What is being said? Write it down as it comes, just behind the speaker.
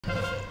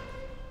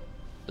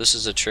This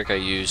is a trick I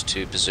use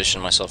to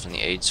position myself in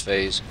the AIDS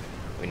phase.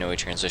 We know he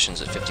transitions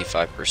at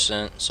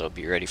 55%, so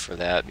be ready for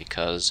that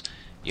because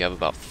you have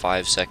about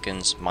 5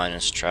 seconds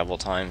minus travel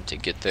time to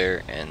get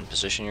there and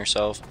position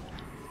yourself.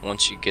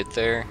 Once you get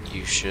there,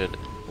 you should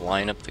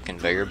line up the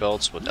conveyor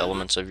belts with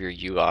elements of your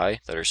UI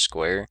that are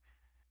square.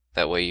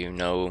 That way you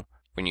know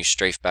when you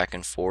strafe back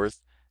and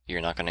forth, you're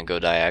not going to go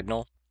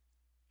diagonal.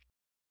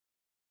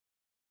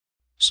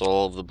 So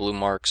all of the blue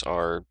marks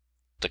are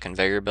the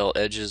conveyor belt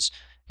edges,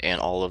 and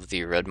all of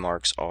the red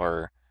marks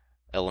are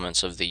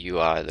elements of the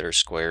UI that are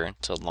square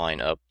to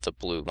line up the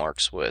blue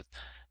marks with.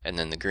 And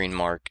then the green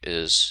mark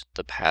is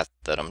the path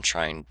that I'm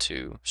trying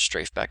to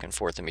strafe back and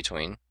forth in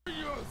between.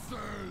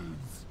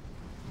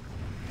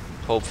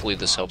 Hopefully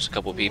this helps a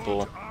couple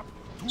people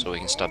so we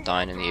can stop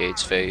dying in the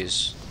AIDS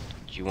phase.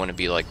 You want to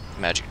be like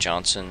Magic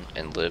Johnson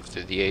and live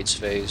through the AIDS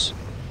phase,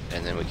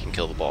 and then we can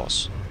kill the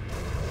boss.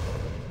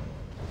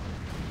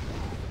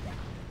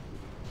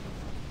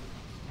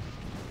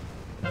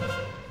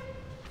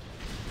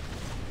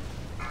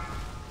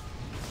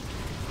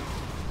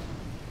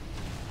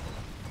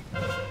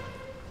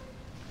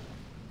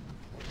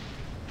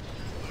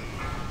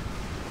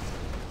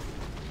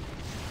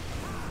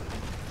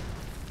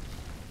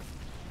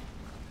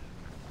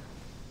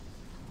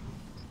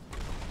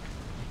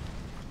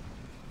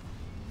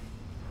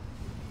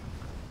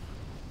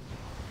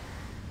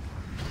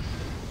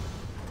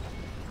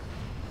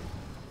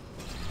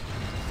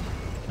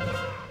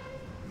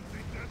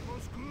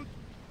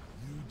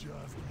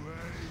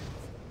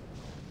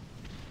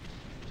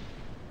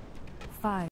 Five.